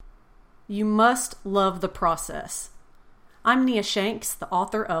You must love the process. I'm Nia Shanks, the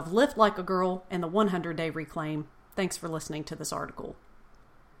author of Lift Like a Girl and the 100-Day Reclaim. Thanks for listening to this article.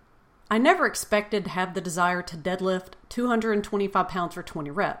 I never expected to have the desire to deadlift 225 pounds for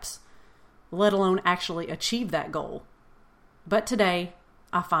 20 reps, let alone actually achieve that goal. But today,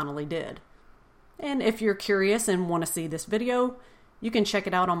 I finally did. And if you're curious and want to see this video, you can check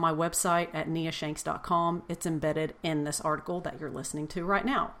it out on my website at niashanks.com. It's embedded in this article that you're listening to right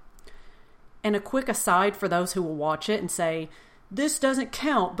now. And a quick aside for those who will watch it and say, this doesn't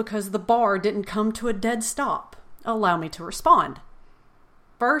count because the bar didn't come to a dead stop. Allow me to respond.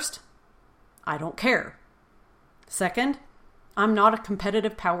 First, I don't care. Second, I'm not a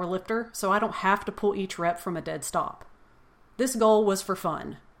competitive powerlifter, so I don't have to pull each rep from a dead stop. This goal was for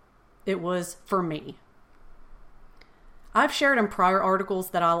fun. It was for me. I've shared in prior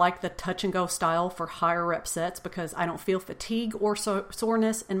articles that I like the touch and go style for higher rep sets because I don't feel fatigue or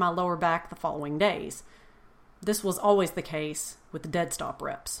soreness in my lower back the following days. This was always the case with the dead stop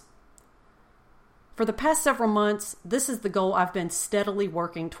reps. For the past several months, this is the goal I've been steadily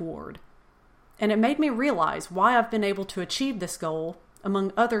working toward. And it made me realize why I've been able to achieve this goal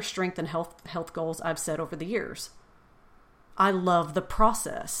among other strength and health goals I've set over the years. I love the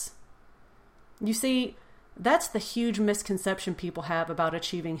process. You see, that's the huge misconception people have about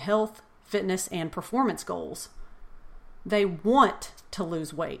achieving health, fitness, and performance goals. They want to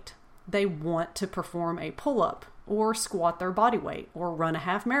lose weight. They want to perform a pull-up, or squat their body weight, or run a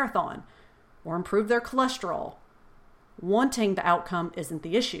half marathon, or improve their cholesterol. Wanting the outcome isn't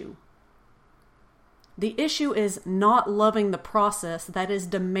the issue. The issue is not loving the process that is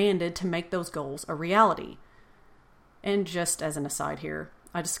demanded to make those goals a reality. And just as an aside here,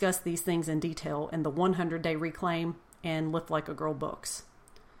 I discuss these things in detail in the 100-Day Reclaim and Lift Like a Girl books.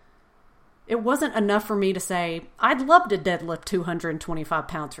 It wasn't enough for me to say, I'd love to deadlift 225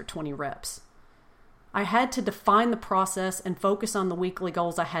 pounds for 20 reps. I had to define the process and focus on the weekly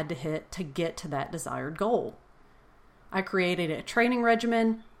goals I had to hit to get to that desired goal. I created a training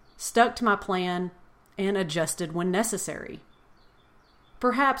regimen, stuck to my plan, and adjusted when necessary.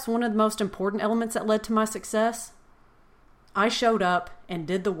 Perhaps one of the most important elements that led to my success? I showed up and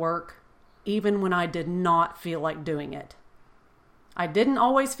did the work even when I did not feel like doing it. I didn't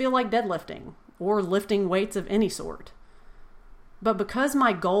always feel like deadlifting or lifting weights of any sort. But because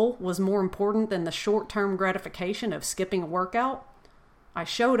my goal was more important than the short-term gratification of skipping a workout, I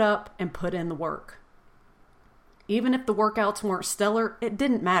showed up and put in the work. Even if the workouts weren't stellar, it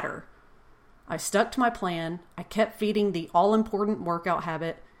didn't matter. I stuck to my plan, I kept feeding the all-important workout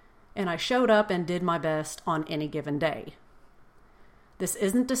habit, and I showed up and did my best on any given day. This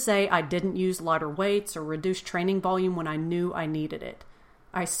isn't to say I didn't use lighter weights or reduce training volume when I knew I needed it.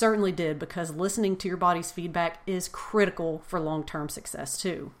 I certainly did because listening to your body's feedback is critical for long-term success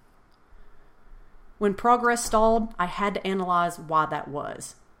too. When progress stalled, I had to analyze why that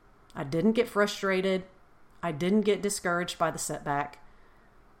was. I didn't get frustrated. I didn't get discouraged by the setback.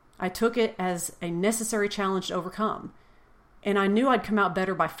 I took it as a necessary challenge to overcome, and I knew I'd come out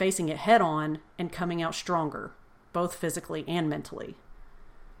better by facing it head on and coming out stronger, both physically and mentally.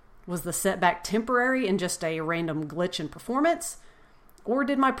 Was the setback temporary and just a random glitch in performance? Or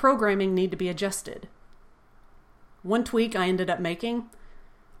did my programming need to be adjusted? One tweak I ended up making,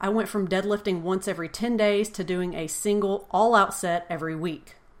 I went from deadlifting once every 10 days to doing a single all-out set every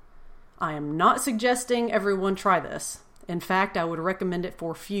week. I am not suggesting everyone try this. In fact, I would recommend it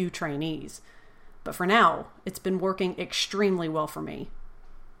for few trainees. But for now, it's been working extremely well for me.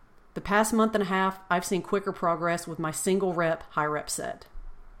 The past month and a half, I've seen quicker progress with my single rep, high rep set.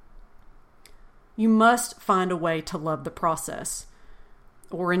 You must find a way to love the process,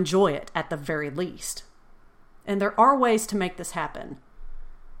 or enjoy it at the very least. And there are ways to make this happen.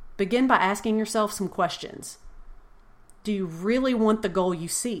 Begin by asking yourself some questions. Do you really want the goal you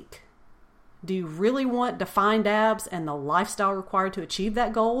seek? Do you really want defined abs and the lifestyle required to achieve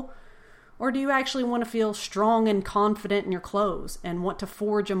that goal? Or do you actually want to feel strong and confident in your clothes and want to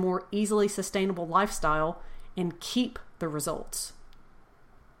forge a more easily sustainable lifestyle and keep the results?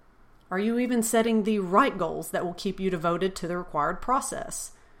 Are you even setting the right goals that will keep you devoted to the required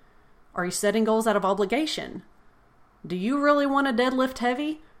process? Are you setting goals out of obligation? Do you really want to deadlift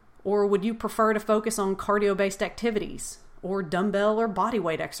heavy? Or would you prefer to focus on cardio-based activities or dumbbell or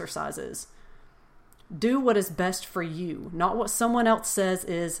bodyweight exercises? Do what is best for you, not what someone else says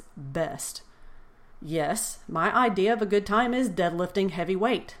is best. Yes, my idea of a good time is deadlifting heavy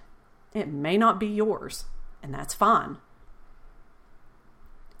weight. It may not be yours, and that's fine.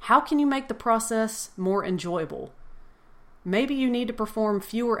 How can you make the process more enjoyable? Maybe you need to perform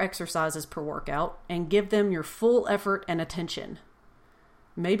fewer exercises per workout and give them your full effort and attention.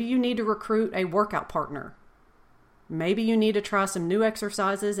 Maybe you need to recruit a workout partner. Maybe you need to try some new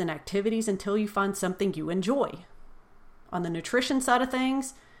exercises and activities until you find something you enjoy. On the nutrition side of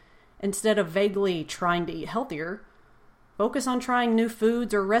things, instead of vaguely trying to eat healthier, focus on trying new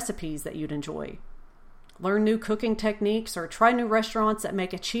foods or recipes that you'd enjoy. Learn new cooking techniques or try new restaurants that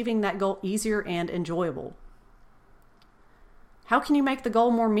make achieving that goal easier and enjoyable. How can you make the goal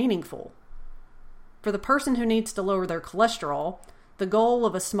more meaningful? For the person who needs to lower their cholesterol, the goal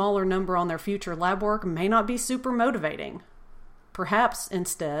of a smaller number on their future lab work may not be super motivating. Perhaps,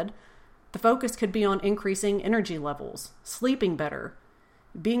 instead, the focus could be on increasing energy levels, sleeping better,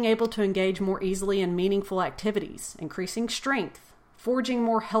 being able to engage more easily in meaningful activities, increasing strength, forging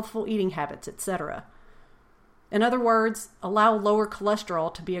more healthful eating habits, etc. In other words, allow lower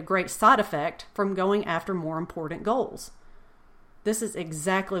cholesterol to be a great side effect from going after more important goals. This is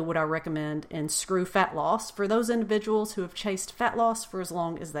exactly what I recommend in Screw Fat Loss for those individuals who have chased fat loss for as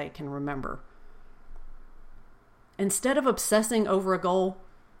long as they can remember. Instead of obsessing over a goal,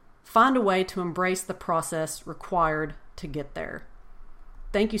 find a way to embrace the process required to get there.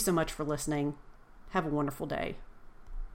 Thank you so much for listening. Have a wonderful day.